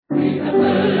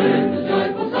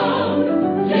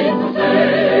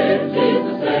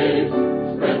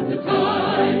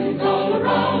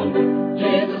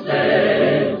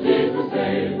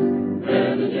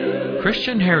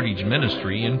Christian Heritage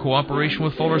Ministry, in cooperation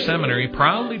with Fuller Seminary,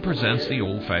 proudly presents the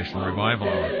Old Fashioned Revival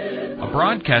Hour, a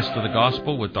broadcast of the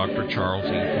Gospel with Dr. Charles E.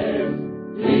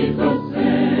 Fuller.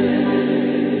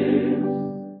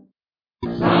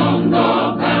 Sound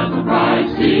the battle cry,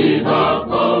 see the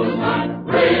foes line,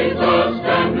 raise a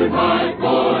standard high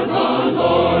for the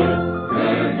Lord.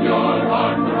 Turn your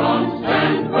armor on,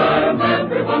 stand firm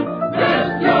everyone,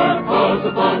 rest your cause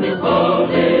upon His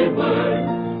holy word.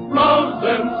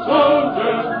 Mountain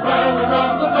soldiers, rally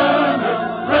round the banner,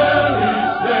 ready,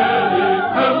 steady,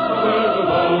 pass the word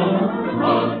along.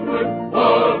 Onward,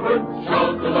 forward,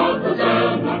 shout the loud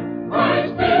Hosanna,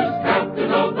 Christ is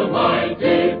captain of the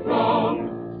mighty throng.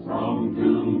 Strong to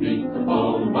meet the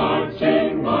foe,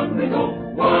 marching on we go,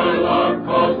 while our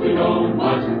cause we know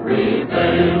must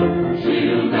prevail.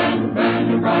 Shield and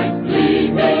banner bright,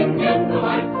 gleaming in the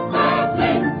light,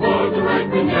 battling for the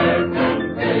right we ne'er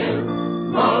can fail.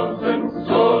 Mountain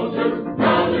soldiers,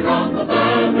 rally round the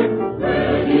banner,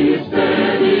 ready,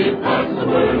 steady, pass the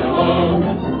word along.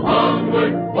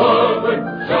 Onward, forward,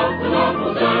 shout the loud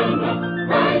Hosanna,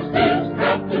 Christ is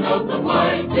captain of the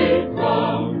mighty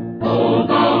throng. O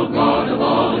thou God of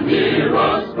all, hear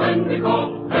us when we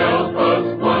call, help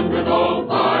us wonderful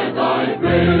by thy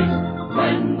grace.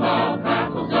 When the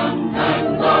battle's done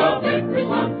and the victory's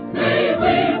won, may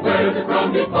we wear the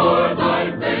crown before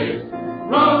thy face.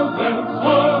 Mountain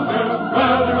soldiers,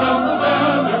 rally round the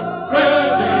banner,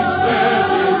 ready,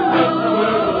 steady, pass the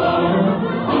word along.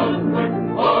 Onward,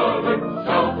 forward,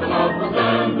 shout the loud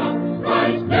Hosanna,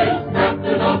 Christ is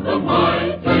captain of the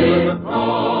mighty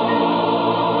throng.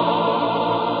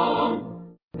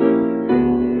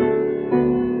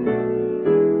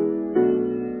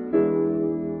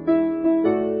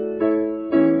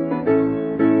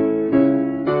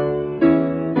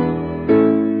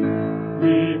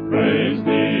 We praise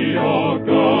thee, O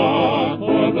God,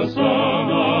 for the Son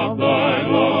of thy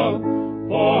love,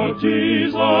 for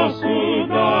Jesus who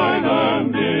died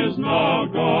and is now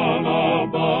gone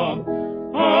above.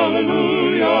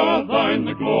 Hallelujah, thine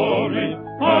the glory,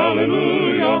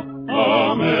 hallelujah,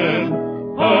 amen.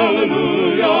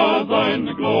 Hallelujah, thine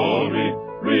the glory,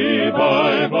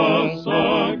 revive us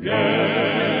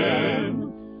again.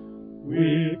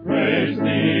 We praise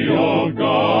thee, O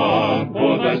God,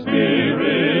 for thy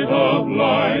Spirit of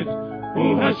light,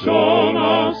 who has shown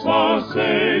us our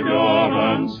Savior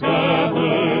and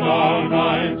scattered our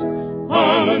night.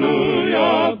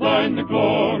 Hallelujah, thine the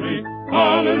glory,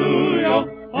 hallelujah,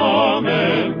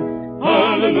 amen.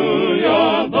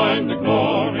 Hallelujah, thine the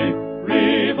glory,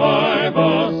 revive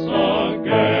us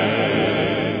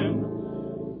again.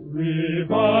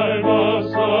 Revive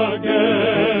us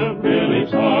again, fill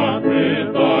each heart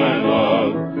with thy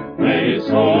love. May its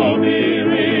soul be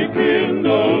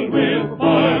rekindled with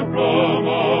fire from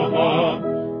above.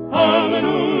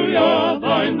 Hallelujah,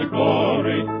 thine the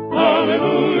glory,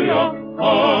 hallelujah,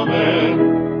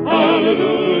 amen.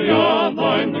 Hallelujah,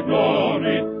 thine the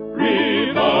glory,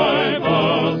 revive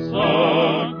us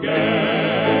again.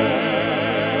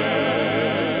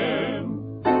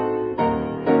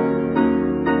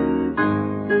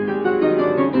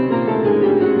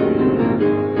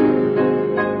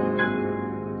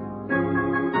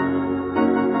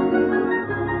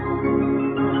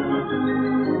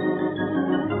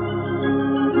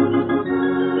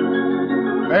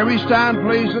 May we stand,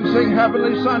 please, and sing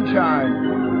Heavenly Sunshine.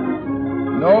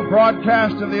 No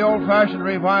broadcast of the Old-Fashioned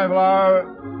Revival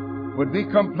Hour would be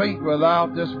complete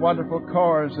without this wonderful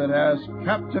chorus that has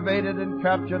captivated and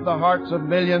captured the hearts of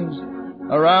millions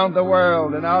around the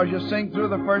world. And now as you sing through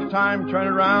the first time, turn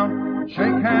around,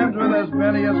 shake hands with as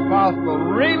many as possible.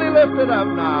 Really lift it up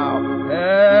now.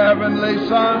 Heavenly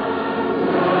Sun.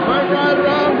 Turn right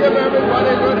around, give everybody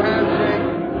a good handshake.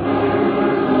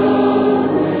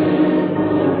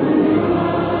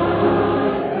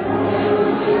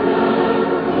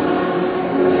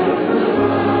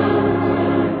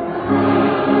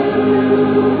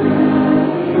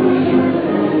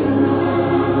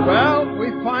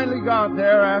 Got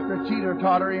there after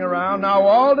teeter-tottering around. Now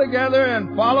all together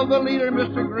and follow the leader,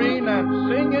 Mr. Green, and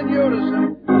sing in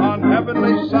unison on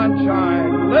Heavenly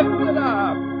Sunshine. Lift it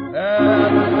up.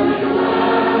 Heavenly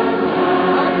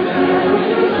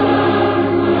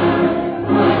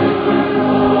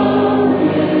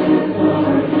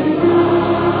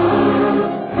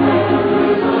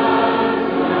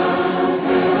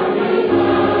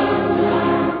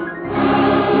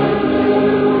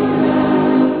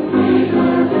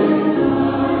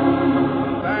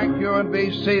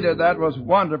be seated. That was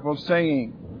wonderful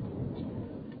singing.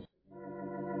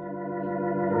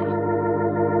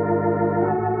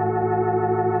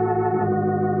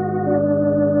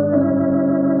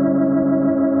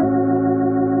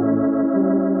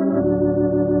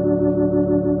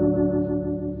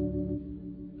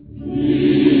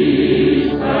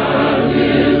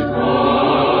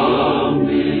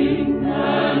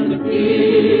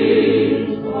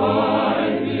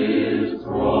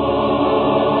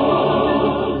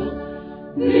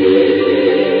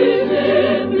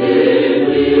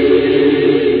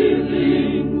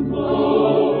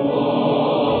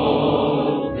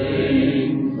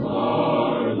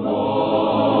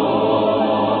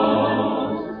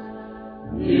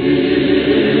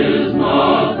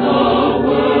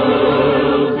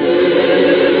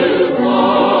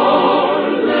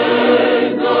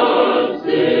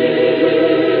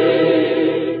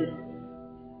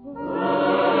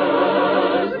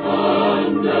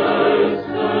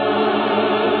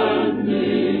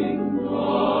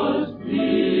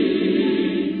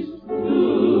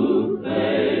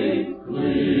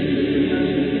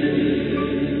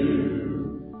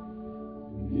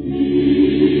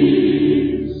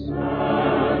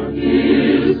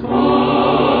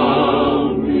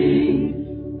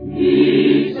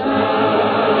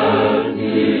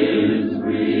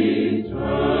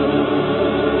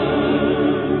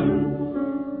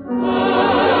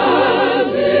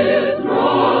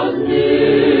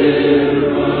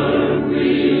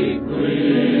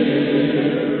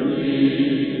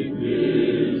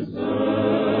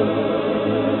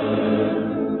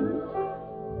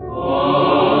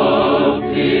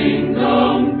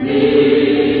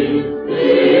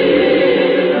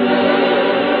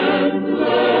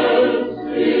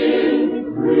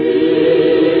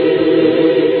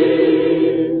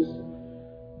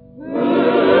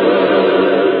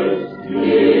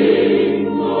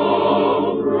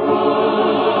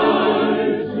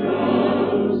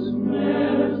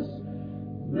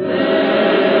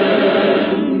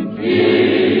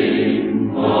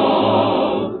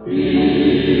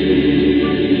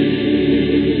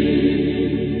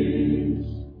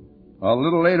 A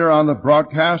little later on the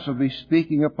broadcast, we'll be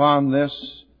speaking upon this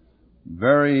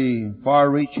very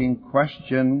far-reaching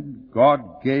question,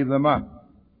 God gave them up.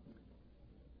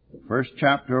 First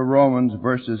chapter of Romans,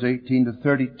 verses 18 to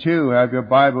 32. Have your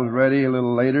Bibles ready a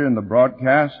little later in the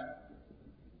broadcast.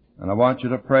 And I want you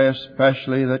to pray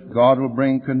especially that God will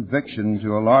bring conviction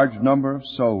to a large number of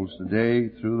souls today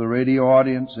through the radio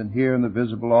audience and here in the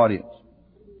visible audience.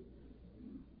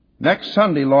 Next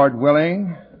Sunday, Lord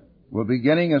willing, we're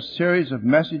beginning a series of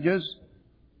messages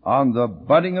on the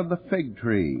budding of the fig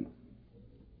tree.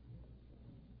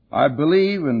 I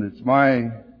believe, and it's my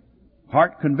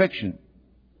heart conviction,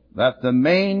 that the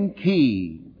main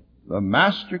key, the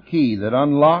master key that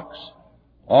unlocks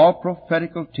all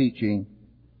prophetical teaching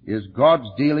is God's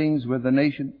dealings with the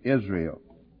nation Israel.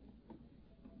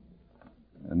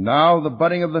 And now the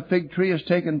budding of the fig tree has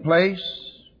taken place.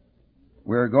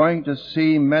 We're going to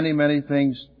see many, many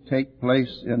things take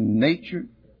place in nature.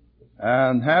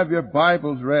 And have your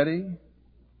Bibles ready,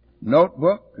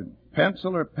 notebook and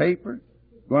pencil or paper.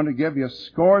 I'm going to give you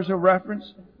scores of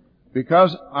reference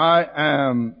because I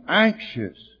am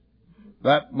anxious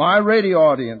that my radio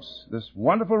audience, this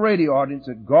wonderful radio audience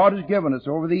that God has given us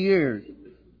over the years,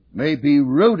 may be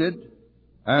rooted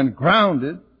and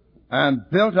grounded and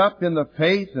built up in the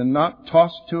faith and not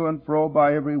tossed to and fro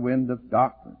by every wind of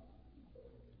doctrine.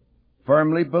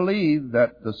 Firmly believe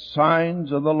that the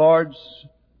signs of the Lord's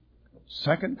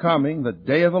second coming, the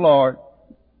day of the Lord,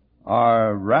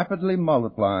 are rapidly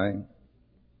multiplying.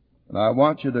 And I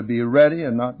want you to be ready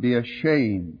and not be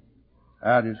ashamed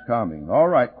at His coming. All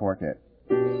right, quartet.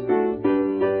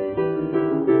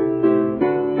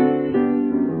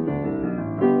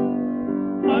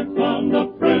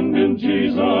 In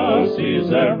Jesus,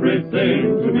 He's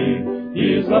everything to me.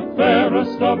 He's the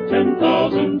fairest of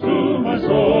 10,000 to my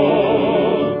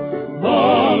soul.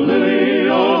 The lily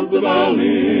of the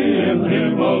valley, in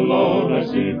Him alone I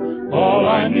see all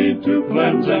I need to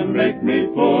cleanse and make me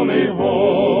fully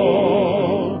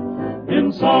whole.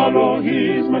 In sorrow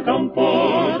He's my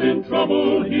comfort, in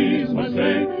trouble He's my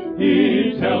stay.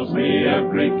 He tells me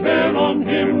every care on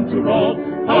Him to roll.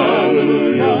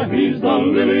 Hallelujah, He's the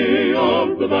lily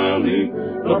of the valley,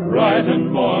 the bright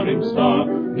and morning star.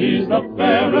 He's the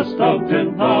fairest of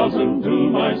 10,000 to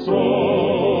my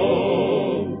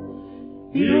soul.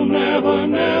 He'll never,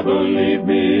 never leave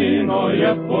me, nor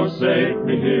yet forsake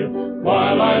me here,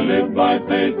 while I live by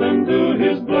faith and do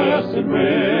His blessed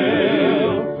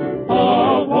will.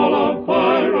 A wall of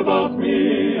fire about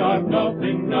me, I've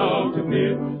nothing now to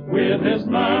fear. With His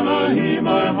manna He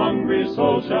my hungry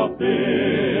soul shall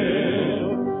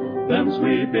fill. Then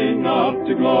sweeping up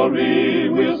to glory,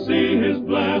 we'll see His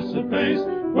blessed face,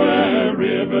 where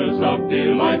rivers of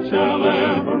delight shall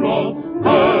ever roll.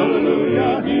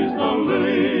 Hallelujah, He's the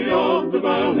lily of the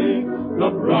valley, the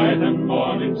bright and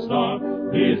morning star.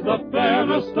 He's the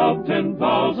fairest of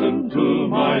 10,000 to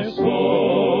my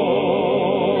soul.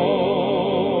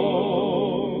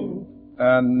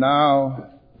 And now,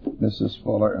 Mrs.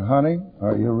 Fuller. Honey,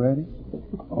 are you ready?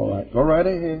 All right, go right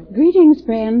ahead. Greetings,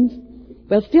 friends.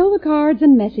 Well, still the cards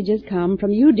and messages come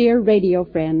from you dear radio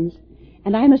friends,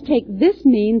 and I must take this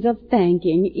means of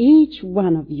thanking each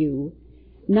one of you.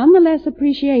 None the less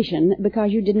appreciation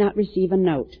because you did not receive a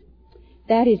note.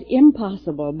 That is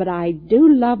impossible, but I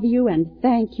do love you and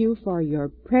thank you for your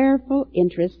prayerful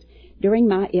interest during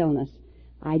my illness.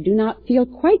 I do not feel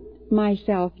quite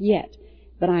myself yet,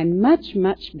 but I'm much,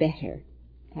 much better.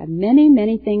 I have many,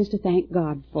 many things to thank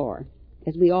God for,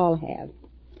 as we all have.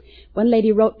 One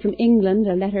lady wrote from England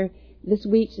a letter this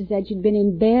week. She said she'd been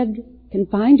in bed,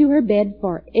 confined to her bed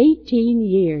for 18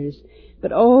 years.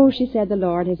 But, oh, she said, the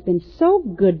Lord has been so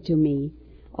good to me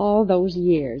all those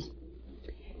years.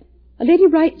 A lady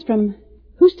writes from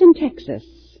Houston, Texas.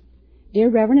 Dear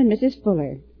Reverend and Mrs.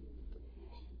 Fuller,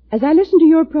 as I listened to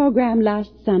your program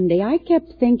last Sunday, I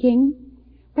kept thinking,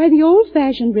 why, the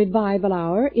old-fashioned revival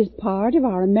hour is part of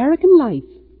our American life.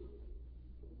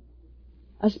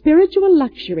 A spiritual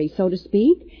luxury, so to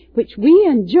speak, which we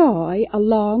enjoy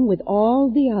along with all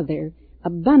the other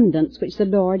abundance which the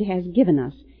Lord has given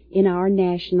us in our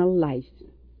national life.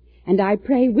 And I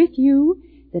pray with you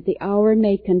that the hour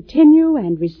may continue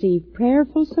and receive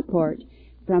prayerful support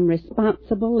from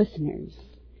responsible listeners.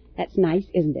 That's nice,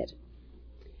 isn't it?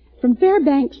 From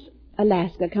Fairbanks,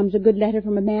 Alaska, comes a good letter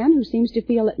from a man who seems to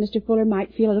feel that Mr. Fuller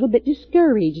might feel a little bit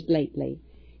discouraged lately.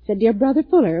 He said, Dear Brother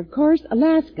Fuller, of course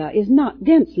Alaska is not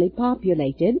densely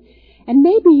populated, and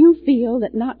maybe you feel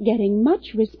that not getting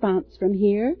much response from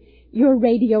here, your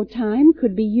radio time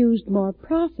could be used more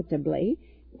profitably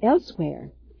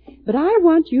elsewhere. But I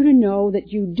want you to know that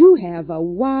you do have a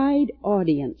wide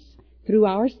audience through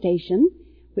our station,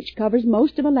 which covers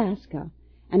most of Alaska,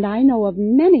 and I know of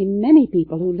many, many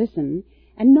people who listen,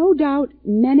 and no doubt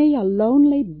many a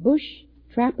lonely bush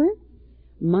trapper,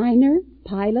 miner,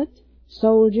 pilot,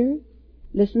 soldier,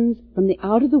 listens from the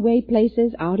out-of-the-way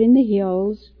places out in the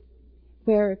hills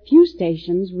where few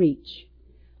stations reach.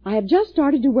 I have just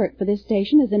started to work for this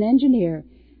station as an engineer,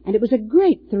 and it was a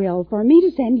great thrill for me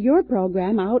to send your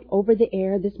program out over the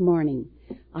air this morning.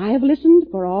 I have listened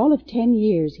for all of 10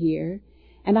 years here,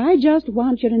 and I just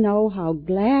want you to know how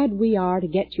glad we are to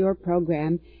get your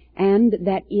program and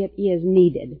that it is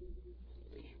needed.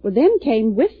 Well, then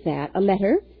came with that a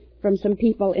letter from some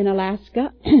people in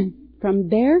Alaska from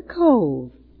Bear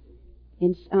Cove.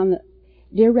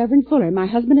 Dear Reverend Fuller, my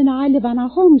husband and I live on a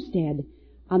homestead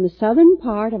on the southern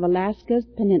part of Alaska's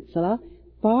peninsula,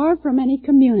 far from any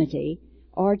community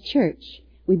or church.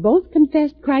 We both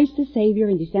confessed Christ as Savior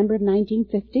in December of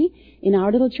 1950 in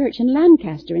our little church in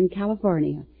Lancaster in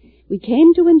California. We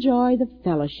came to enjoy the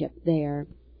fellowship there.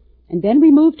 And then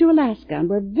we moved to Alaska and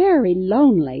were very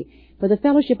lonely for the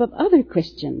fellowship of other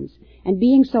Christians. And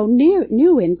being so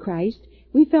new in Christ,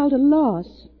 we felt a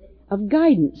loss of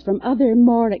guidance from other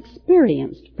more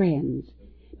experienced friends.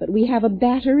 But we have a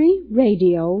battery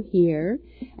radio here,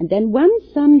 and then one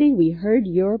Sunday we heard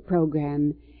your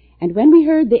program. And when we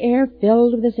heard the air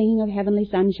filled with the singing of Heavenly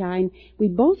Sunshine, we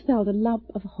both felt a lump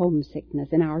of homesickness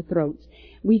in our throats.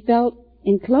 We felt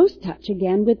in close touch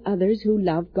again with others who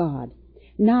love God.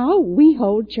 Now we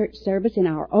hold church service in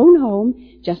our own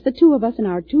home, just the two of us and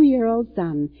our 2-year-old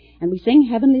son, and we sing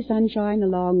Heavenly Sunshine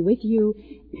along with you,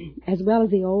 as well as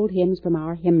the old hymns from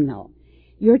our hymnal.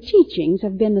 Your teachings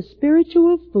have been the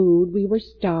spiritual food we were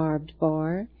starved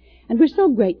for, and we're so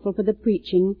grateful for the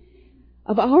preaching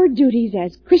of our duties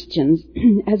as Christians,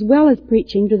 as well as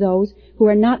preaching to those who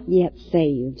are not yet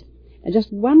saved.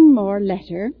 Just one more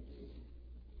letter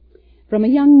from a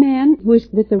young man who is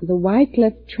with the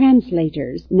Wycliffe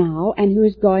translators now and who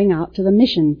is going out to the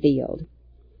mission field.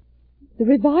 The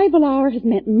Revival Hour has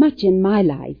meant much in my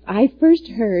life. I first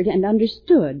heard and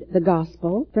understood the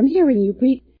gospel from hearing you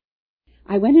preach.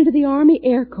 I went into the Army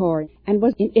Air Corps and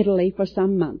was in Italy for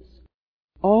some months.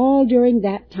 All during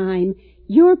that time,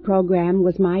 your program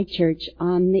was my church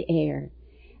on the air.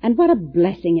 And what a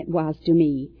blessing it was to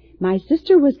me. My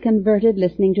sister was converted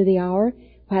listening to the hour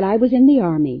while I was in the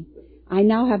Army. I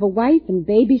now have a wife and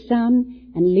baby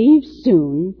son and leave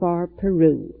soon for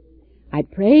Peru. I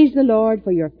praise the Lord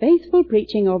for your faithful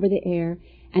preaching over the air,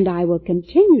 and I will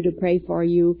continue to pray for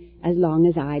you as long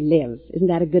as I live. Isn't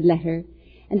that a good letter?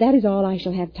 And that is all I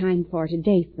shall have time for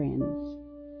today, friends.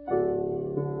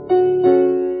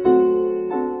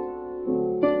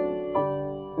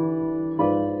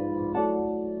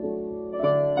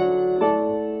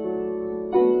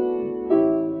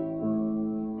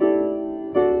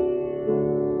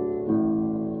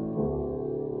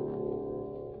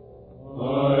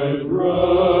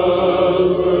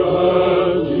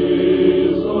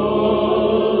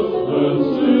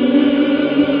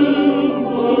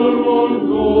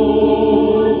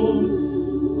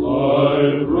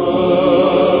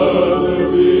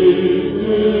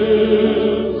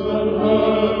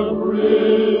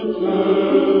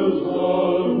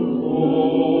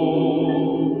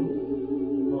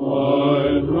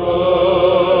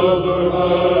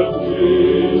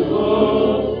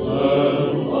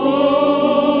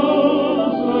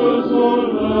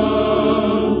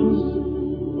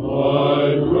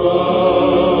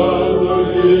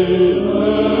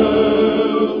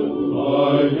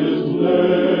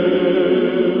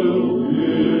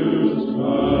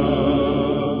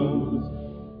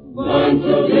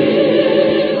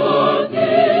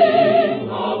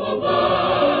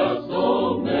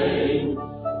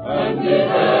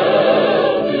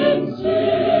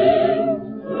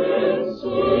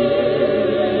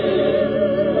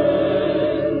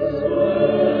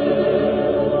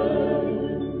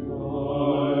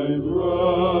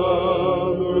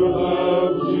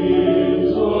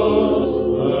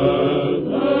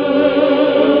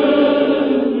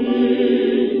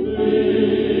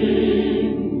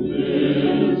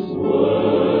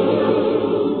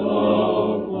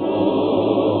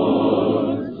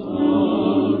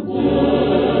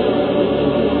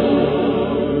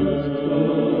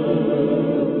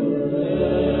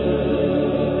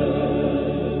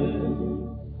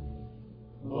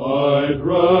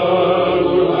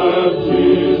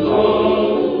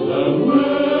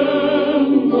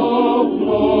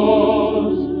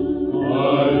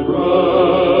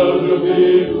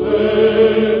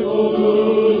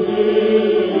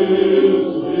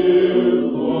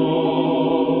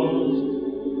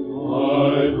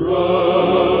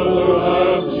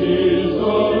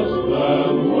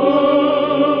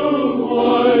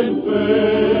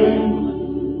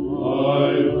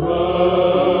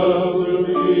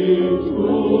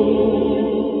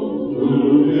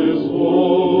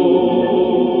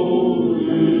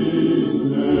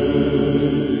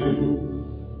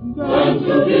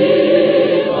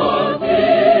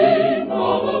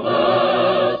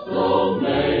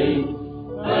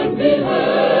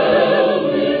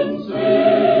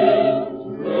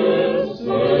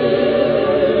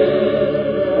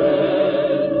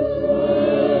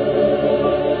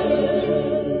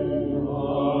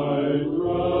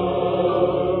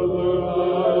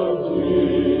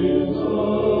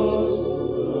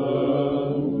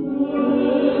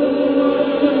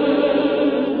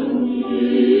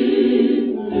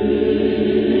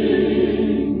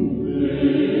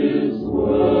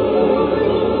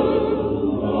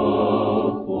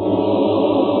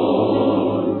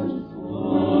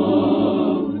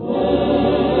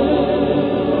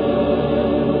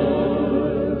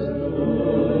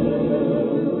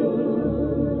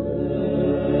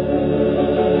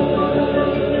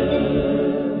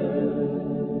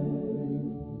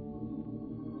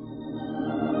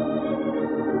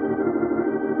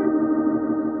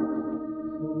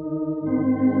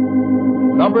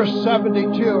 Number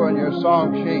 72 on your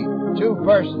song sheet. 2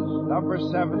 verses. Number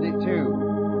 72.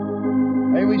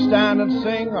 May we stand and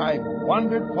sing, I've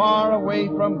wandered far away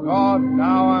from God,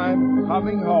 now I'm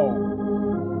coming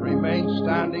home. Remain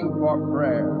standing for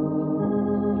prayer.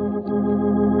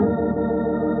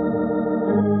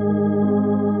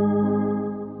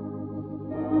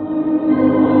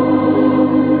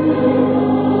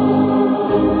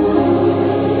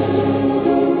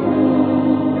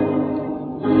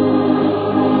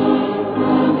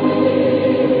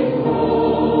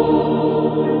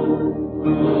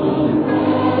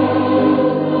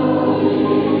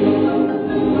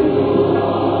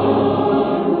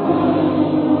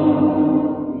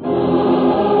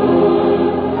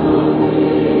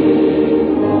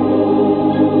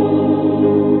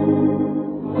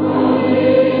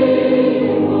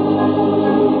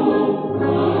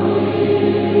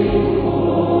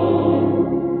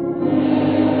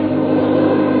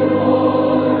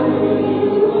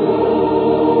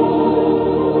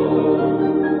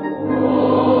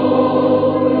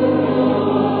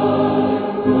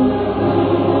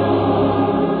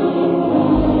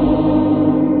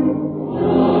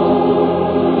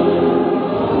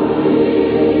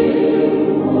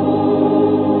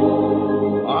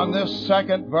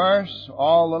 Second verse,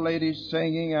 all the ladies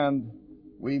singing and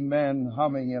we men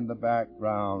humming in the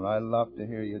background. I love to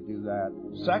hear you do that.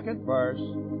 Second verse.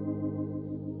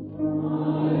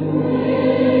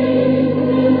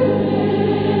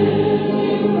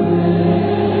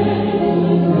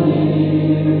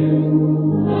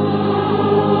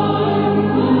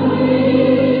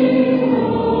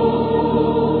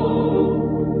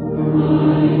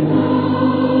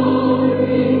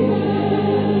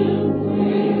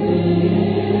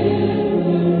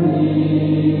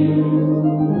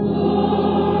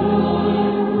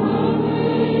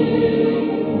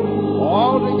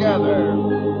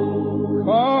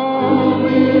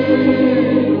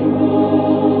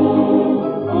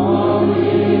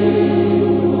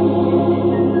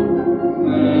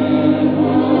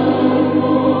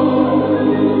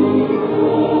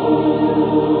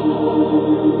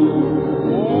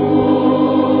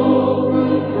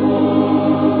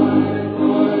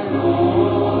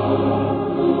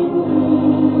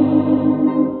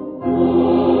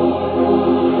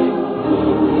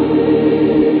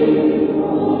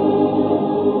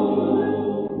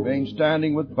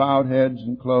 Standing with bowed heads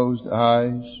and closed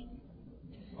eyes.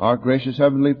 Our gracious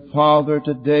Heavenly Father,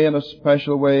 today in a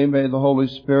special way may the Holy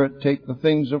Spirit take the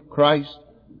things of Christ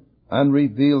and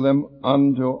reveal them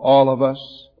unto all of us,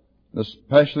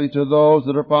 especially to those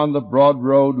that are upon the broad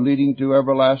road leading to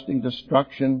everlasting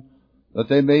destruction, that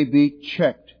they may be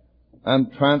checked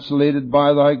and translated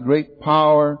by Thy great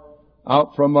power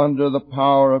out from under the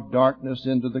power of darkness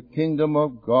into the kingdom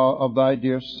of God, of Thy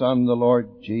dear Son, the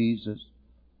Lord Jesus.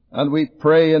 And we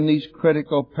pray in these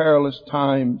critical, perilous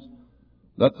times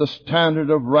that the standard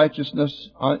of righteousness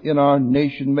in our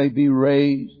nation may be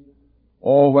raised.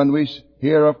 Oh, when we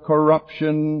hear of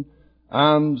corruption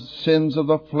and sins of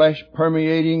the flesh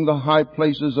permeating the high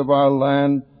places of our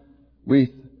land,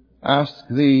 we ask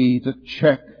Thee to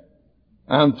check,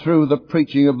 and through the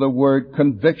preaching of the Word,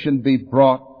 conviction be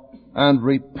brought and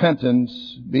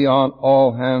repentance be on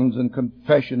all hands and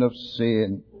confession of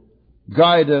sin.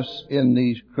 Guide us in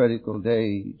these critical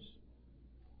days.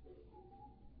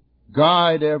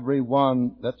 Guide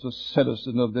everyone that's a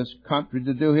citizen of this country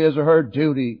to do his or her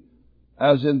duty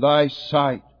as in Thy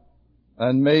sight.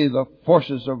 And may the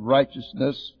forces of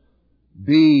righteousness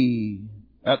be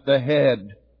at the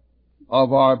head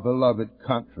of our beloved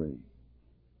country.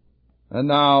 And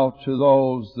now to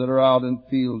those that are out in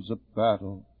fields of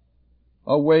battle,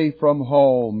 away from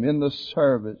home, in the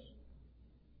service,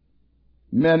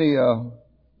 many a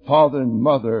father and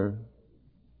mother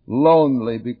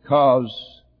lonely because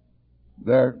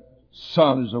their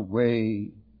son is away,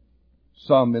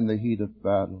 some in the heat of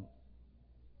battle.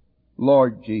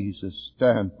 Lord Jesus,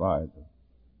 stand by them.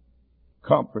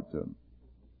 Comfort them.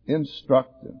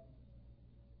 Instruct them.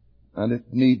 And if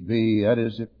need be, that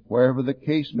is, if wherever the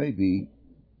case may be,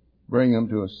 bring them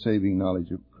to a saving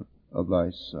knowledge of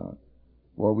Thy Son.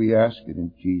 For we ask it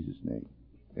in Jesus' name.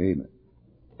 Amen.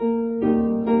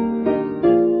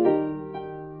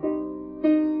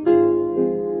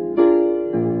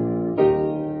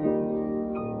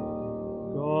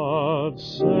 God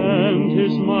sent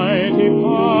His mighty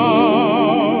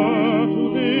power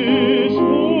to this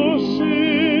poor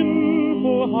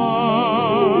sinful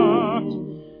heart,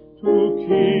 to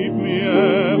keep me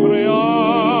every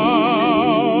hour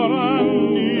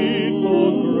and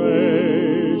needful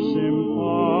grace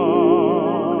impart.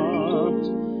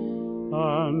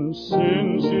 And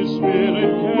since His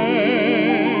Spirit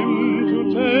came,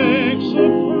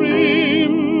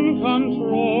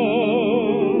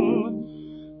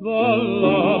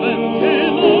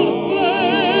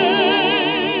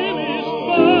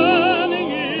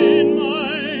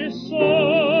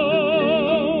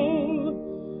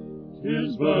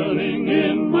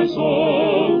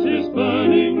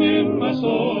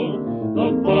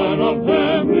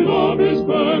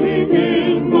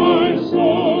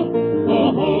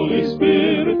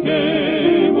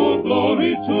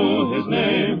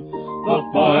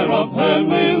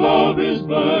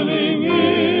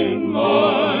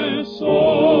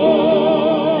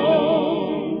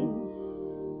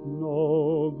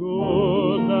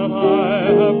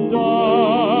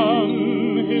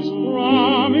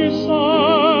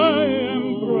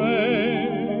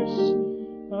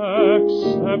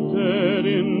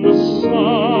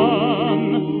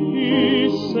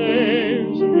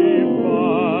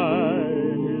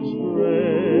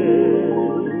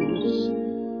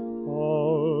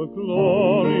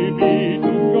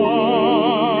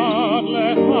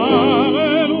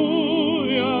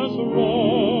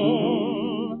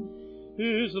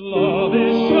 His love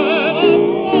is shed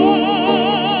upon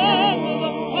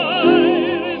the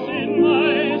fire is in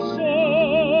my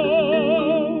soul.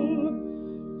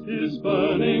 'Tis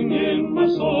burning in my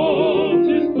soul,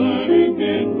 'tis burning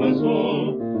in my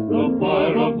soul. The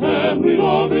fire of heavenly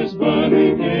love is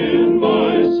burning in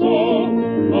my soul.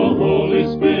 The Holy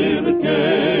Spirit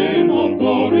came, all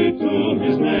glory to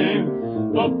His name.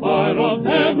 The fire of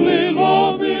heavenly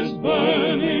love is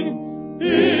burning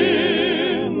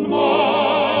in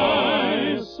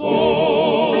my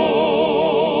soul.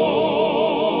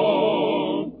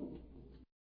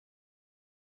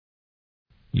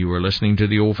 You are listening to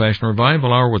the Old-Fashioned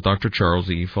Revival Hour with Dr. Charles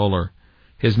E. Fuller.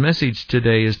 His message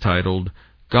today is titled,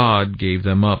 God Gave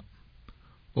Them Up.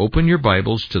 Open your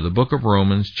Bibles to the book of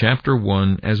Romans, chapter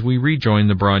 1, as we rejoin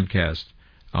the broadcast.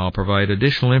 I'll provide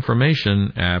additional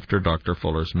information after Dr.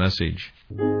 Fuller's message.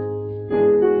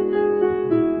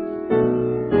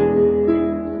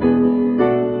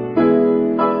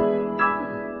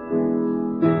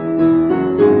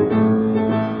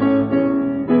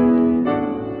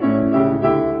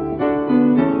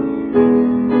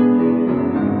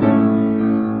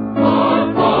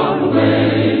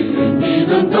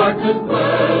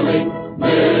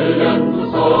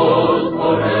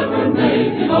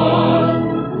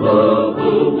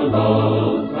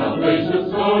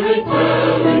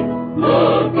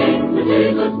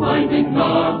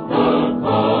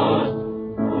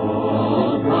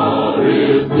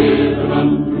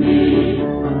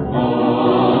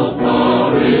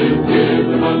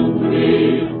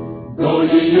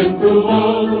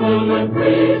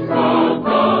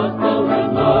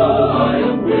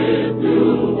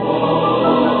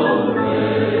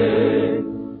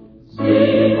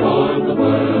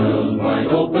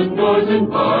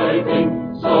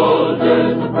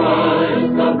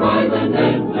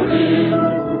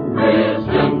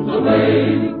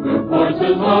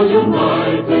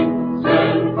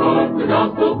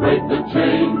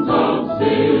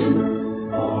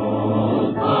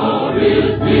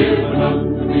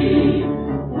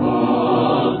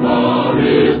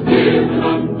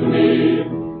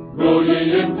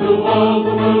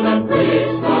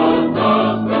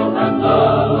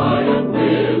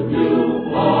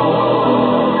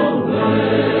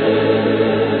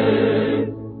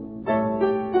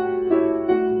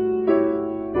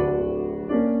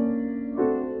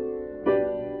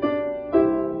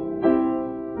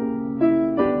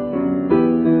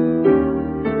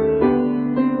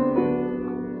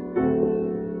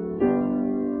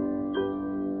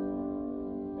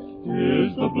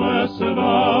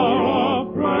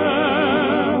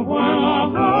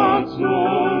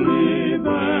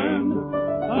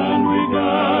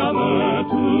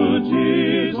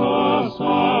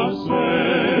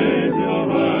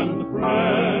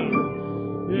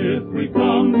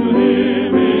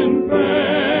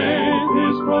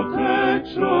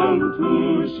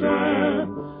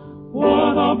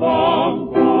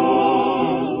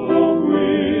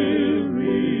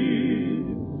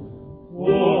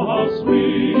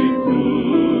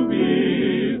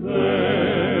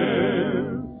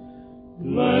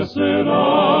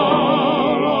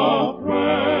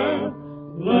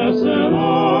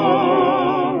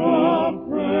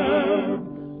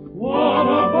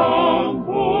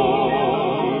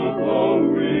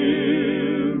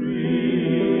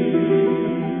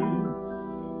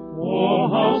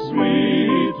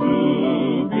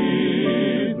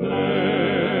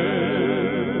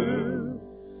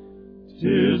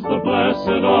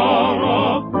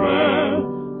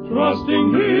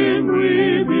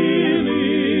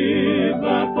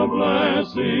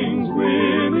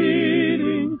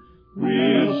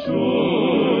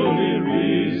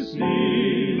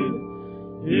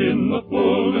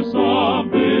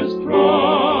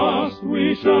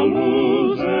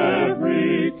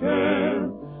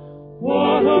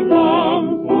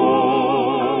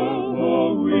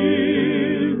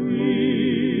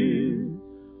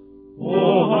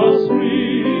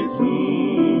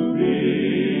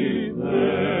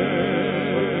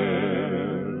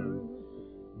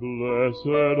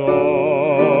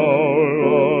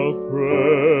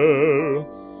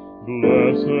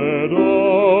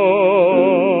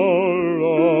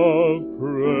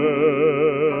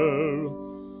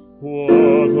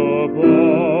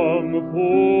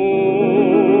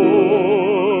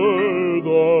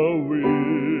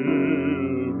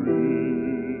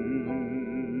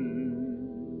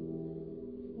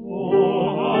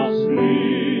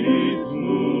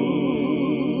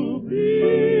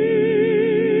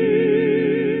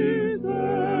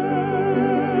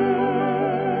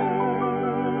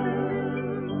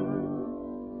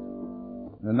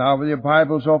 Now with your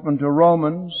Bibles open to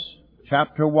Romans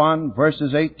chapter 1,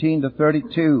 verses 18 to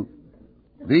 32.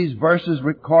 These verses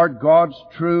record God's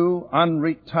true,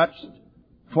 unretouched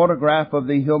photograph of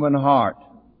the human heart.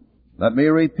 Let me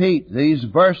repeat, these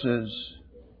verses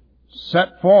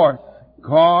set forth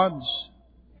God's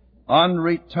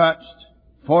unretouched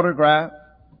photograph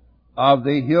of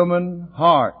the human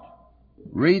heart.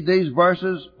 Read these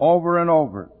verses over and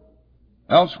over.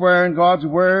 Elsewhere in God's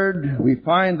Word, we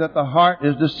find that the heart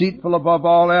is deceitful above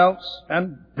all else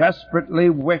and desperately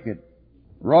wicked.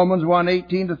 Romans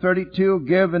 1:18 to 32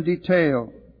 give in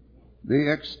detail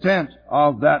the extent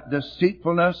of that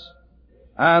deceitfulness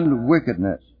and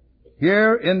wickedness.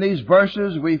 Here in these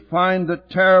verses we find the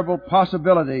terrible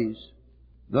possibilities,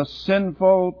 the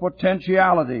sinful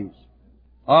potentialities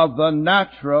of the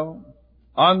natural,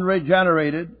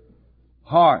 unregenerated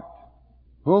heart.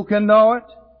 Who can know it?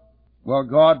 Well,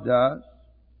 God does.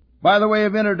 By the way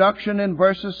of introduction, in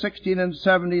verses 16 and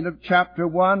 17 of chapter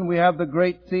 1, we have the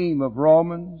great theme of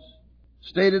Romans,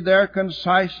 stated there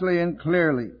concisely and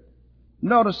clearly.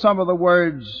 Notice some of the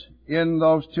words in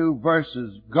those two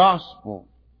verses. Gospel,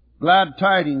 glad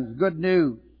tidings, good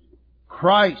news.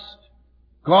 Christ,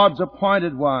 God's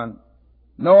appointed one.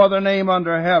 No other name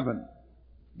under heaven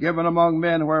given among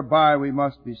men whereby we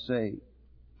must be saved.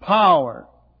 Power,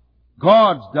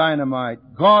 God's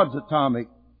dynamite, God's atomic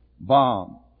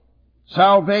bomb.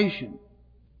 Salvation,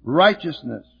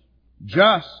 righteousness,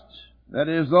 just, that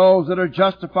is, those that are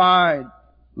justified,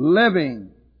 living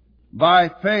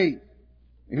by faith.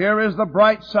 Here is the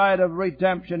bright side of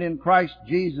redemption in Christ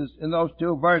Jesus in those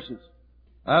two verses.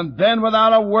 And then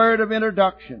without a word of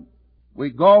introduction, we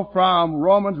go from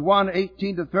Romans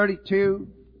 1:18 to 32,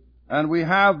 and we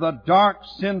have the dark,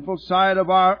 sinful side of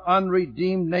our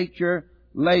unredeemed nature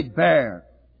laid bare.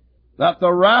 That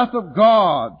the wrath of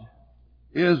God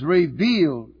is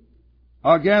revealed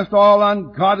against all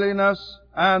ungodliness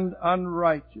and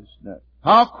unrighteousness.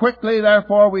 How quickly,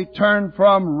 therefore, we turn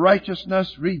from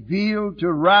righteousness revealed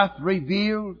to wrath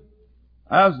revealed,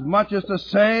 as much as to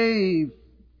say,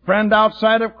 friend,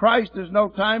 outside of Christ, there's no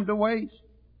time to waste.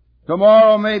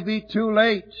 Tomorrow may be too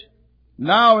late.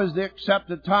 Now is the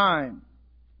accepted time.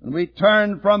 And we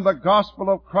turn from the gospel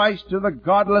of Christ to the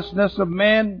godlessness of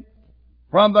men,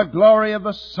 from the glory of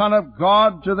the Son of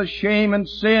God to the shame and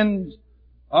sins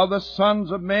of the sons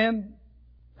of men,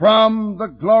 from the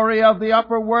glory of the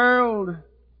upper world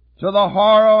to the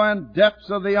horror and depths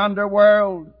of the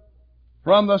underworld,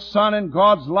 from the Son in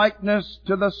God's likeness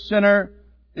to the sinner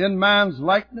in man's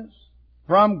likeness,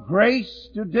 from grace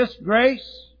to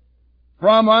disgrace,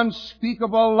 from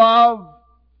unspeakable love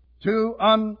to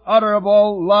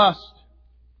unutterable lust.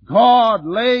 God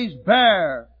lays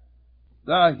bare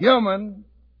the human,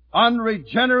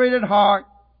 unregenerated heart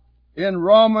in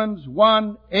Romans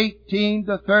 1:18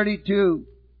 to 32.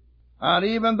 And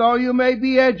even though you may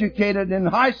be educated in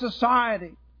high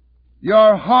society,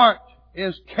 your heart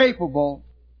is capable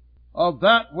of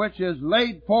that which is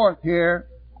laid forth here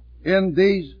in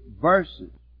these verses.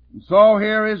 And so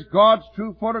here is God's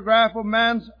true photograph of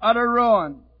man's utter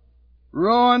ruin.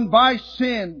 Ruined by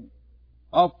sin,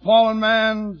 of fallen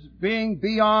man's being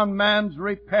beyond man's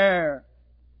repair,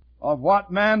 of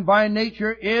what man by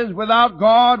nature is without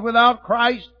God, without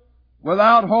Christ,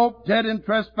 without hope, dead in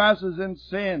trespasses and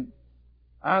sin.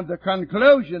 And the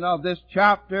conclusion of this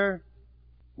chapter,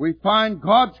 we find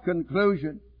God's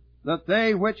conclusion, that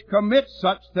they which commit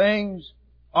such things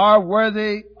are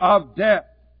worthy of death.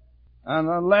 And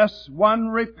unless one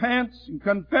repents and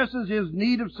confesses his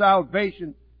need of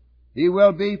salvation, he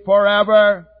will be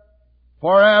forever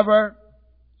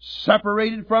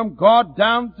separated from God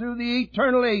down through the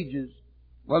eternal ages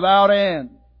without end,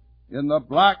 in the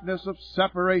blackness of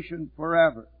separation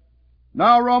forever.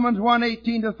 Now Romans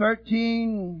 1:18 to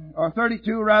 13, or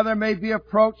 32 rather, may be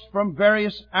approached from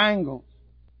various angles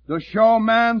to show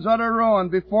man's utter ruin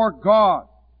before God.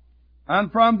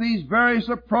 And from these various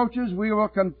approaches we will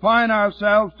confine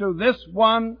ourselves to this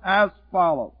one as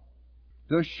follows: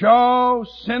 to show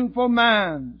sinful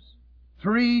man's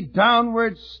three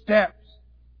downward steps,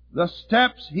 the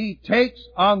steps he takes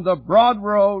on the broad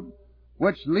road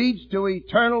which leads to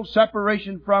eternal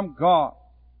separation from God.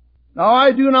 Now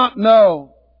I do not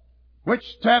know which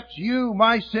steps you,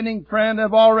 my sinning friend,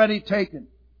 have already taken.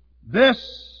 This,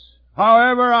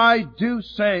 however, I do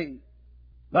say,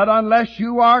 that unless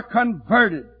you are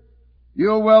converted,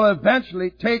 you will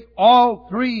eventually take all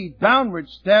three downward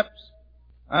steps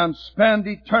and spend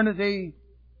eternity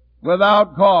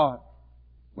without God,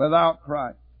 without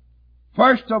Christ.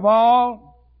 First of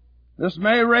all, this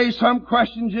may raise some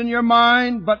questions in your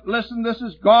mind, but listen, this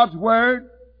is God's Word.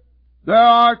 There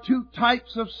are two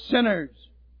types of sinners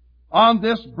on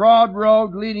this broad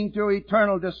road leading to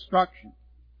eternal destruction.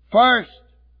 First,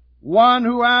 one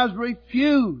who has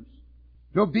refused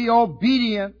to be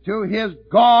obedient to his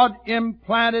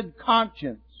God-implanted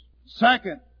conscience.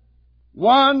 Second,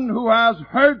 one who has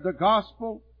heard the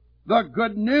gospel, the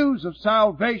good news of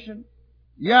salvation,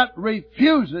 yet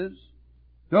refuses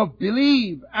to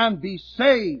believe and be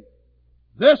saved.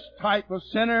 This type of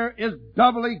sinner is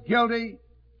doubly guilty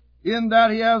in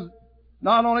that he has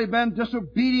not only been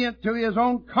disobedient to his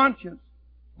own conscience,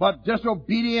 but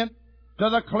disobedient to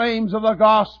the claims of the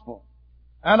gospel.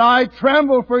 And I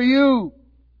tremble for you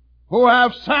who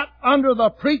have sat under the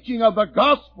preaching of the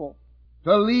gospel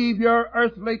to leave your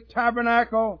earthly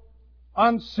tabernacle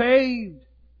unsaved,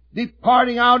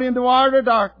 departing out into outer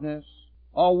darkness,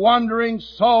 a wandering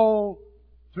soul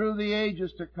through the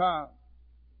ages to come.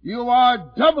 You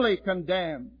are doubly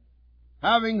condemned,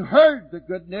 having heard the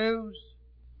good news,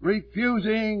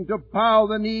 refusing to bow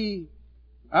the knee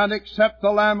and accept the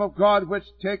Lamb of God which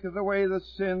taketh away the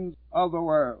sins of the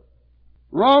world.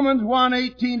 Romans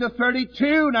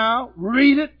 1:18-32 now,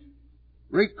 read it,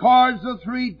 records the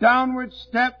three downward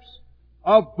steps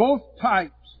of both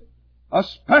types,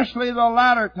 especially the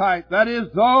latter type, that is,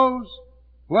 those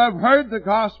who have heard the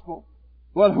gospel,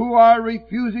 but who are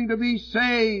refusing to be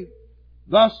saved,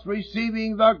 thus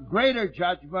receiving the greater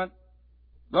judgment,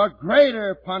 the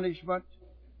greater punishment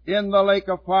in the lake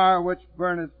of fire which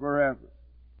burneth forever.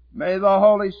 May the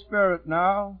Holy Spirit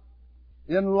now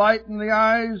enlighten the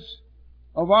eyes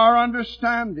of our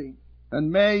understanding,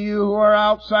 and may you who are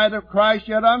outside of Christ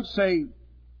yet unsaved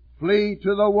flee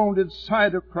to the wounded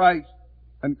side of Christ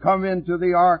and come into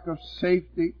the ark of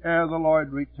safety ere the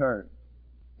Lord return.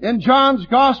 In John's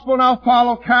Gospel, now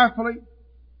follow carefully.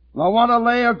 I want to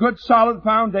lay a good solid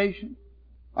foundation.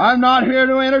 I'm not here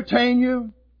to entertain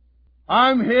you.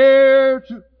 I'm here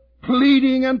to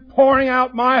pleading and pouring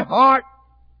out my heart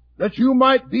that you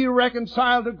might be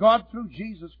reconciled to God through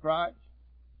Jesus Christ.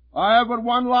 I have but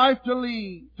one life to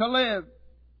live,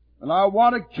 and I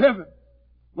want to give it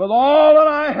with all that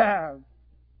I have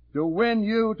to win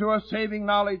you to a saving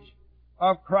knowledge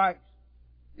of Christ.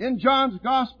 In John's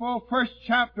Gospel, 1st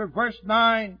chapter, verse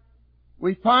 9,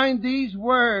 we find these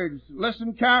words.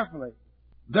 Listen carefully.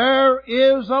 There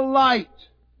is a light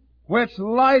which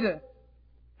lighteth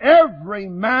every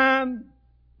man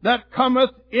that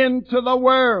cometh into the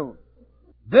world.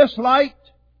 This light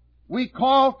we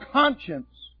call conscience.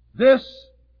 This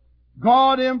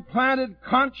God-implanted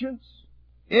conscience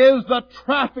is the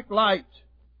traffic light.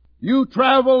 You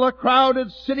travel the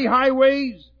crowded city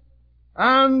highways,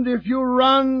 and if you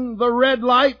run the red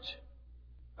light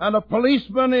and a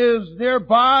policeman is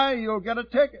nearby, you'll get a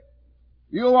ticket.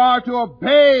 You are to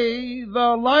obey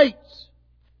the lights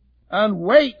and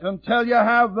wait until you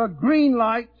have the green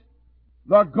light,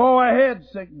 the go-ahead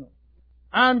signal.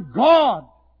 And God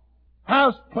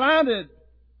has planted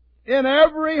in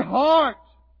every heart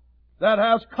that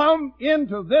has come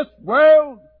into this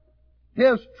world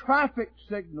His traffic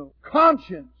signal,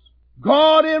 conscience,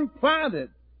 God implanted.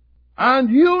 And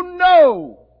you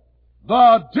know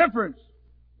the difference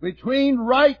between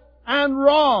right and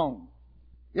wrong.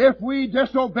 If we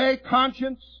disobey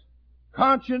conscience,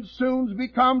 conscience soon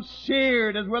becomes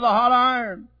seared as with a hot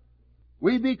iron.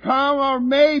 We become or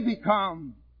may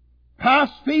become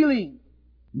past feeling,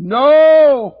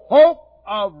 no hope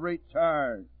of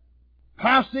return,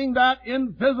 passing that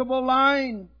invisible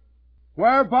line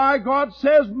whereby God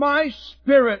says, my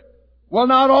spirit will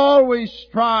not always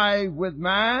strive with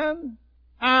man,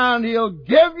 and He'll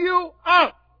give you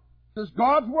up. This is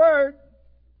God's Word,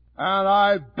 and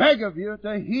I beg of you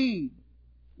to heed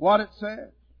what it says.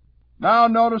 Now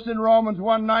notice in Romans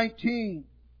 1:19,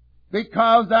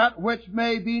 because that which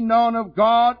may be known of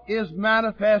God is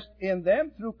manifest in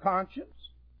them through conscience,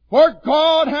 for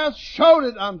God hath showed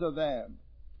it unto them.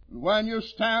 And when you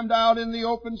stand out in the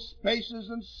open spaces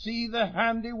and see the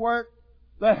handiwork,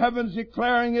 the heavens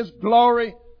declaring His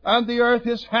glory and the earth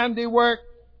His handiwork,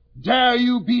 dare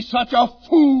you be such a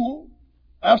fool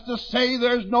as to say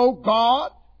there's no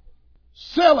God?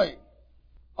 Silly!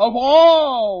 Of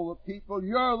all the people,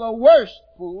 you're the worst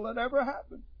fool that ever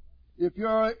happened, if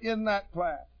you're in that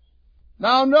class.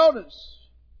 Now notice,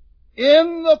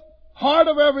 in the heart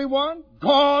of everyone,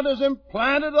 God has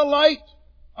implanted a light,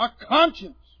 a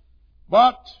conscience.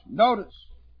 But notice,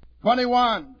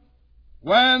 21,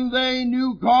 when they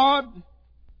knew God,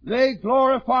 they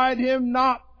glorified Him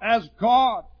not as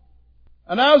God,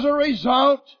 and as a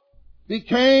result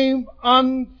became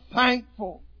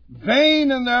unthankful,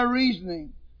 vain in their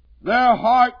reasoning, their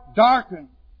heart darkened.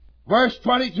 Verse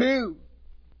 22,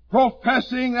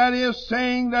 professing, that is,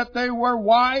 saying that they were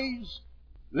wise,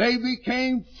 They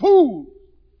became fools.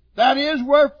 That is,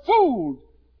 were fooled,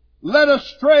 led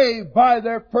astray by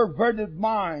their perverted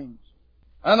minds.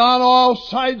 And on all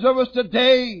sides of us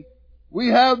today, we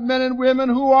have men and women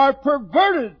who are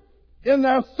perverted in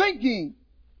their thinking,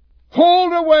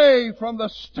 pulled away from the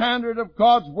standard of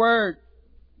God's Word.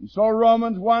 And so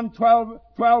Romans 1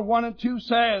 and 2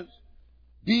 says,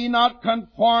 "Be not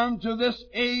conformed to this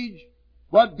age,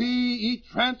 but be ye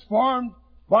transformed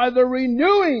by the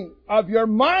renewing of your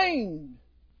mind."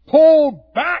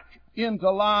 Pulled back into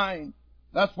line.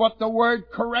 That's what the word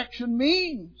correction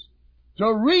means.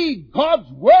 To read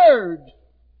God's Word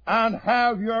and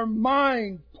have your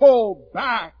mind pulled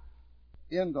back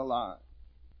into line.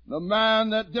 The man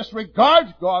that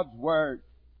disregards God's Word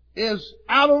is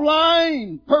out of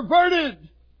line, perverted.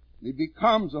 He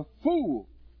becomes a fool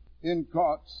in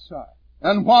God's sight.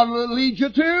 And what will it lead you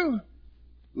to?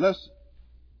 Listen.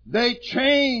 They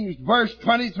changed, verse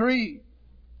 23,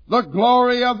 the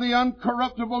glory of the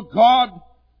uncorruptible God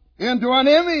into an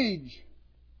image,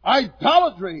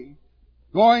 idolatry,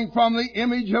 going from the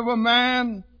image of a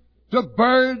man to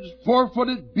birds,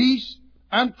 four-footed beasts,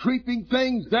 and creeping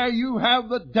things. There you have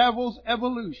the devil's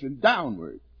evolution,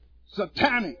 downward,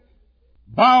 satanic,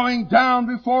 bowing down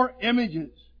before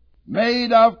images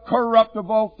made of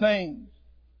corruptible things.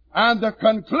 And the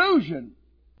conclusion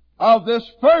of this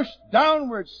first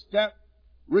downward step,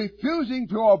 refusing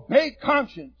to obey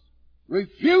conscience,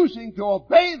 refusing to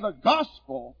obey the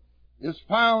gospel, is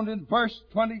found in verse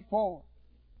 24.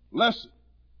 Listen.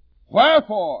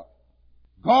 "Wherefore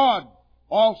God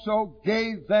also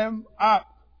gave them up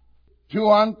to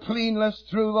uncleanness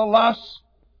through the lust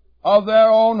of their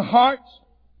own hearts,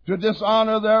 to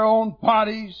dishonor their own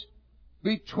bodies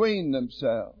between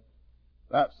themselves."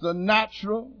 That's the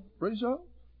natural result.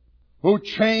 Who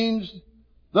changed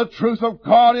the truth of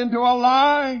God into a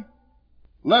lie.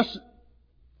 Listen.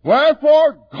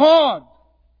 "Wherefore God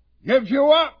gives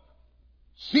you up."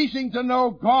 Ceasing to know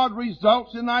God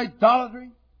results in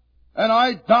idolatry, and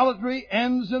idolatry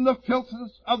ends in the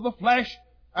filthiness of the flesh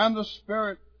and the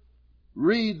spirit.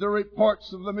 Read the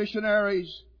reports of the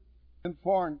missionaries in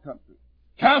foreign countries.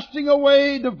 Casting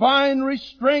away divine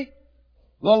restraint,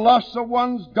 the lust of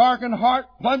one's darkened heart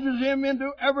plunges him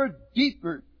into ever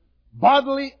deeper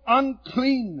bodily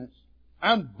uncleanness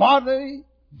and bodily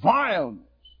vileness.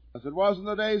 As it was in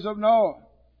the days of Noah,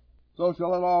 so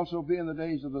shall it also be in the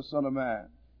days of the Son of Man.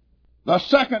 The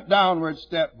second downward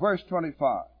step, verse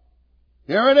 25.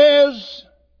 Here it is.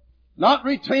 Not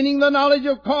retaining the knowledge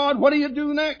of God. What do you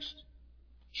do next?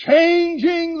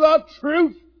 Changing the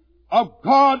truth of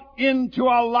God into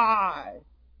a lie.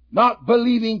 Not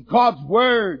believing God's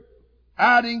Word.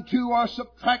 Adding to or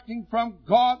subtracting from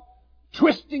God.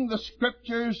 Twisting the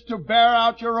Scriptures to bear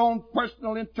out your own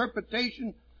personal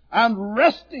interpretation. And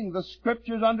wresting the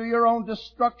Scriptures under your own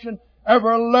destruction.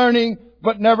 Ever learning,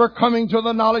 but never coming to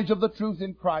the knowledge of the truth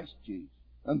in Christ Jesus.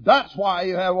 And that's why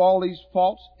you have all these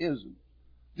false isms.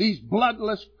 These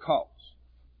bloodless cults.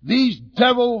 These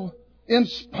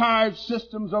devil-inspired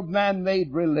systems of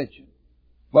man-made religion.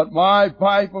 But my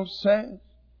Bible says,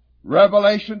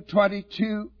 Revelation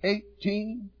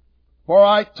 22:18, "For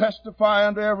I testify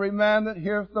unto every man that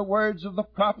heareth the words of the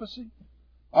prophecy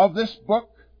of this book,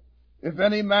 if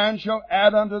any man shall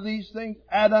add unto these things,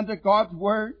 add unto God's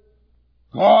Word,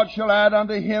 God shall add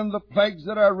unto him the plagues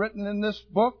that are written in this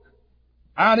book.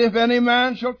 And if any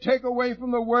man shall take away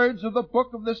from the words of the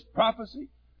book of this prophecy,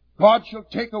 God shall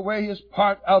take away his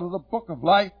part out of the book of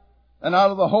life and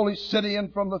out of the holy city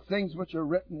and from the things which are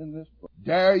written in this book."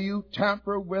 Dare you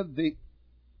tamper with the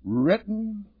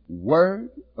written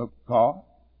Word of God?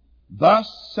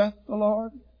 Thus saith the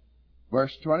Lord.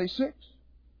 Verse 26.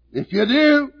 If you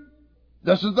do,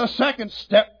 this is the second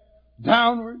step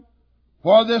downward.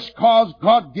 "For this cause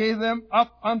God gave them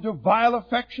up unto vile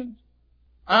affections."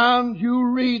 And you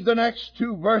read the next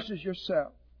two verses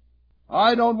yourself.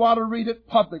 I don't want to read it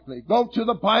publicly. Go to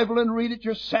the Bible and read it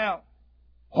yourself.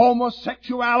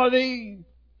 Homosexuality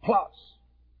plus.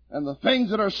 And the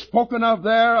things that are spoken of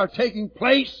there are taking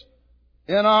place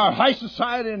in our high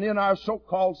society and in our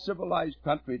so-called civilized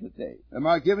country today. Am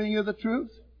I giving you the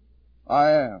truth?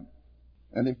 I am.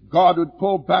 And if God would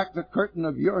pull back the curtain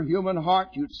of your human heart,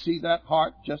 you'd see that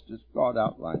heart just as God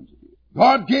outlines it.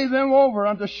 God gave them over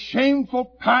unto shameful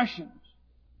passions.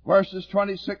 Verses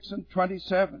 26 and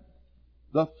 27.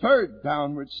 The third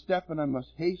downward step, and I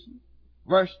must hasten.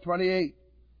 Verse 28.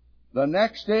 The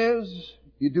next is,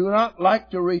 you do not like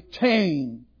to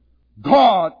retain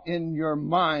God in your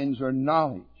minds or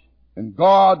knowledge. And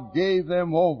God gave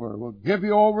them over, will give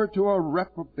you over to a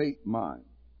reprobate mind.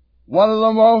 One of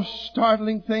the most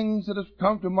startling things that has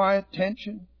come to my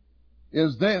attention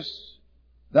is this,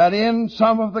 that in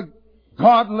some of the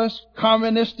godless,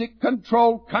 communistic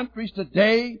controlled countries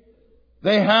today,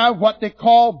 they have what they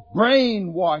call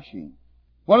brainwashing.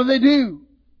 What do?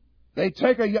 They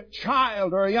take a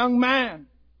child or a young man,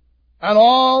 and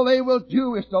all they will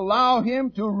do is to allow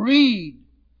him to read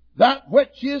that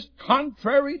which is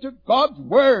contrary to God's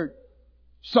Word,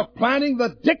 supplanting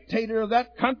the dictator of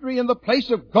that country in the place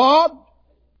of God,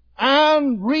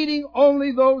 and reading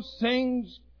only those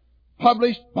things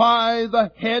published by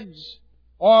the heads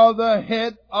or the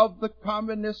head of the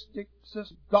communistic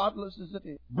system, godless as it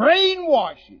is.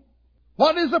 Brainwashing.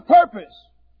 What is the purpose?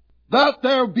 That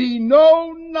there be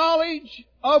no knowledge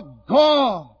of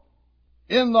God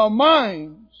in the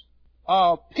minds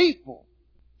of people,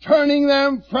 turning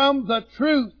them from the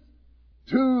truth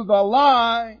to the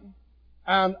lie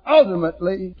and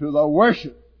ultimately to the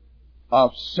worship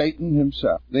of Satan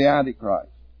himself, the Antichrist.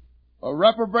 A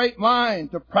reprobate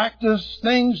mind to practice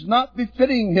things not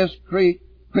befitting his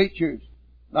creatures.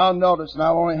 Now notice, and I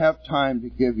only have time to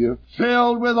give you,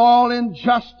 filled with all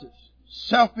injustice,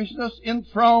 selfishness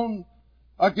enthroned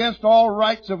against all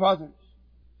rights of others,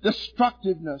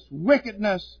 destructiveness,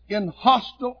 wickedness in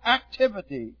hostile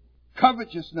activity,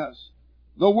 covetousness.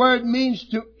 The word means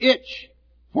to itch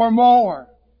for more,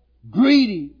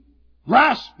 greedy,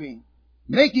 grasping,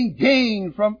 making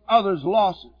gain from others'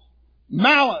 losses,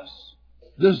 malice,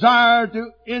 desire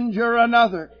to injure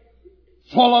another,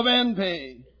 full of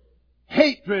envy,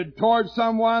 hatred towards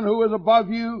someone who is above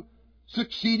you,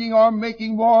 succeeding or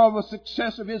making more of a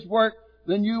success of his work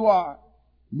than you are,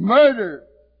 murder,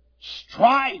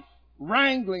 strife,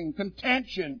 wrangling,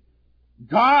 contention,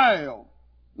 guile.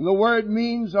 And the word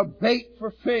means a bait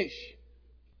for fish,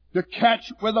 to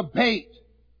catch with a bait.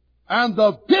 And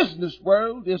the business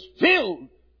world is filled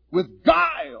with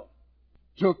guile,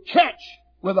 to catch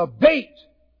with a bait,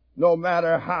 no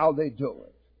matter how they do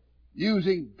it.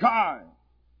 Using guile,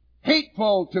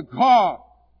 hateful to God,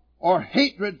 or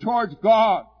hatred towards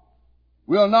God.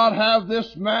 We'll not have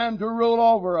this man to rule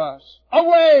over us.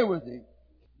 Away with him.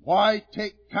 Why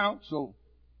take counsel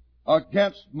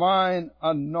against mine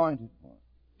anointed one?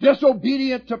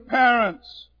 Disobedient to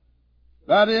parents.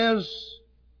 That is,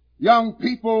 young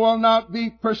people will not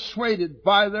be persuaded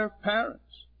by their parents.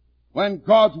 When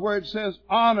God's Word says,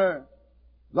 honor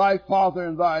thy father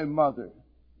and thy mother.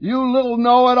 You little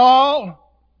know-it-all,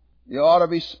 you ought to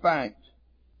be spanked.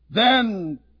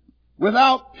 Then,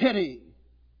 without pity,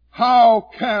 how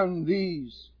can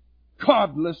these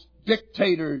godless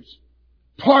dictators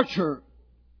torture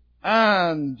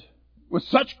and with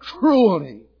such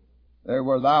cruelty? They're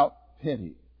without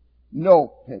pity.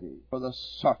 No pity for the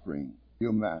suffering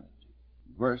humanity.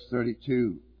 Verse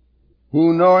 32.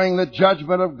 Who knowing the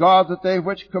judgment of God that they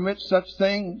which commit such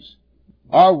things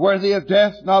are worthy of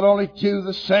death, not only do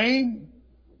the same,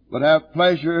 but have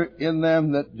pleasure in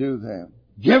them that do them.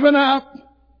 Given up,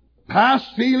 past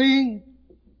feeling,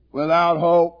 without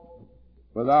hope,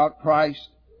 without Christ,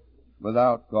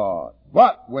 without God.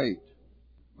 But wait.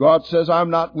 God says, I'm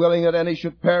not willing that any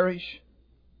should perish.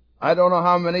 I don't know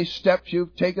how many steps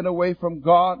you've taken away from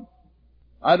God.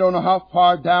 I don't know how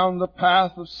far down the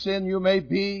path of sin you may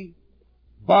be.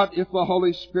 But if the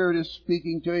Holy Spirit is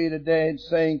speaking to you today and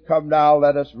saying, come now,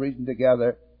 let us reason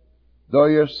together. Though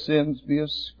your sins be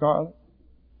as scarlet,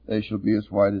 they shall be as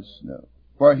white as snow.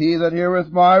 For he that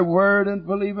heareth my word and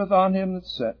believeth on him that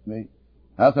sent me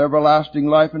hath everlasting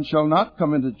life, and shall not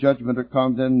come into judgment or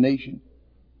condemnation,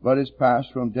 but is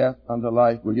passed from death unto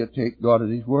life. Will you take God at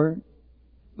his word?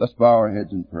 Let's bow our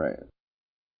heads in prayer.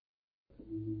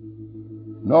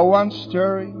 No one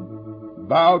stirring,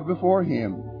 bowed before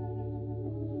him.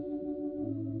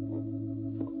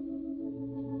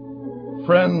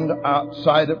 Friend,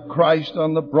 outside of Christ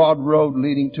on the broad road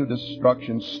leading to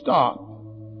destruction, stop.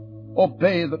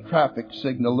 Obey the traffic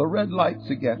signal. The red light's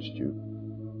against you.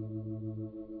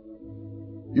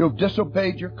 You've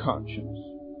disobeyed your conscience.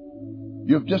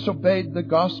 You've disobeyed the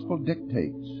gospel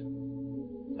dictates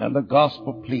and the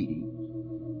gospel pleadings.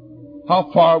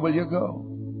 How far will you go?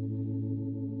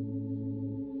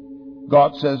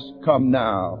 God says, come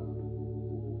now.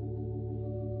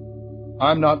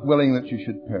 I'm not willing that you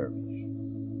should perish.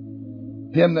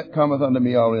 Him that cometh unto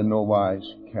me I will in no wise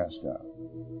cast out.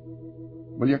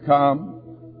 Will you come?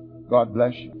 God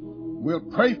bless you.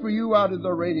 We'll pray for you out in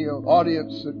the radio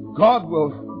audience that God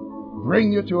will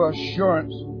bring you to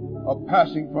assurance of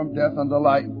passing from death unto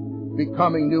life,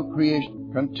 becoming new creation.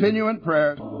 Continue in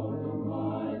prayer.